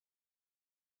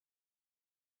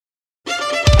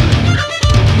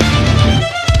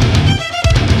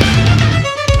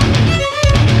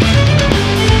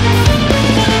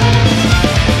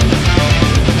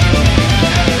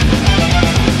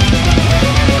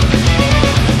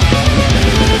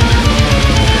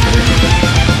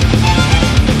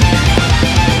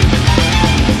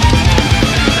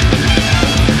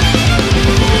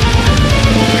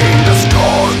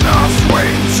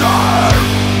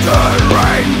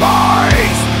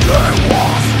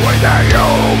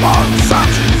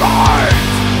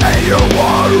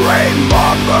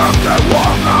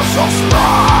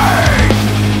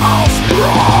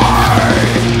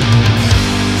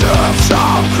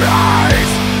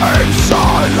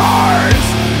lies,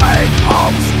 make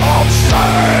hopes of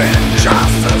sin,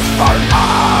 justice for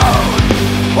all.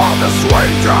 While the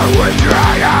stranger will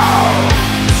drag out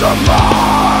some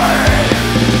more.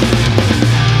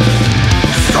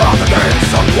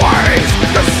 Strategies and ways,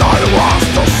 the soul was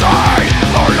to say,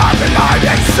 for life and life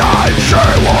inside, she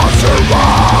will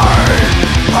survive.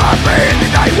 Happy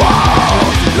in a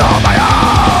world, love my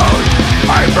own,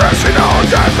 I'm pressing on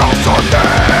the ghost on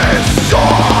this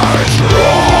such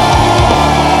wrong.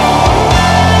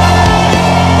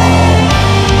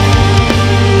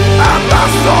 And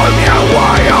that's all me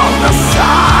away on the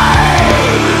side,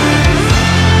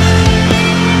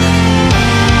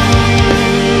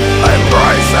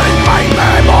 embracing my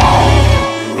memory.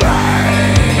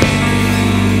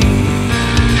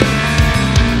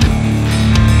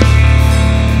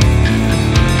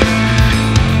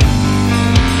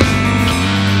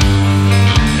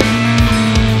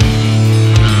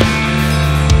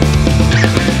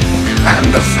 And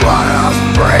the swallows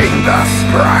bring the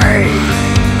spray,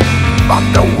 but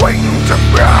the wings to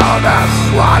blow the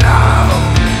swallow,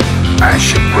 and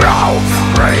she broke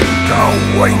free the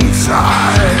wings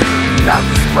side. That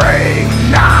spring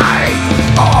night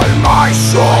on my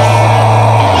soul.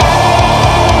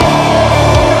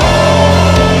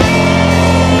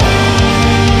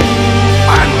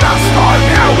 And the storm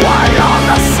me away on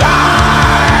the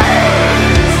sides,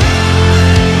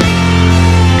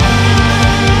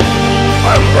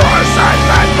 embracing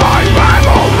that my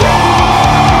memory.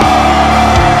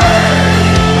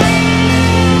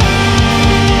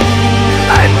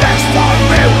 And the storm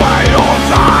me away on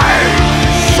thy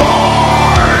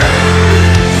shores,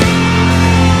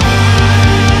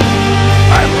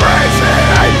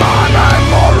 embracing my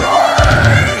memory.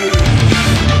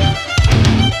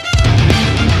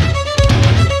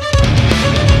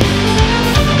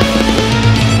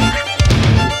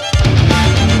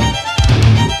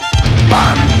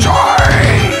 I'm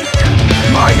tired,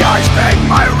 my eyes take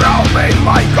my roaming,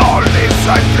 my goal is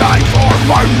I fly for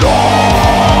my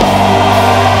Lord.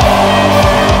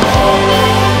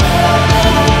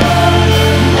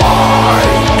 My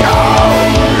God,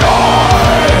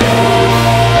 Lord.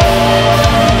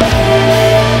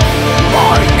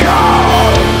 My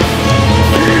God,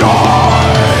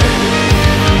 Lord.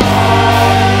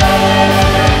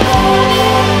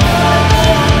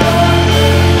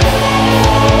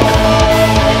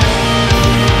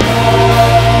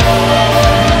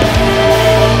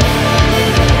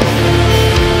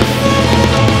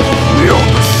 Feel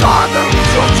the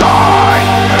silence of time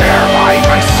here by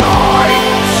my side,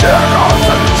 circles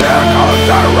and circles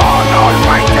around.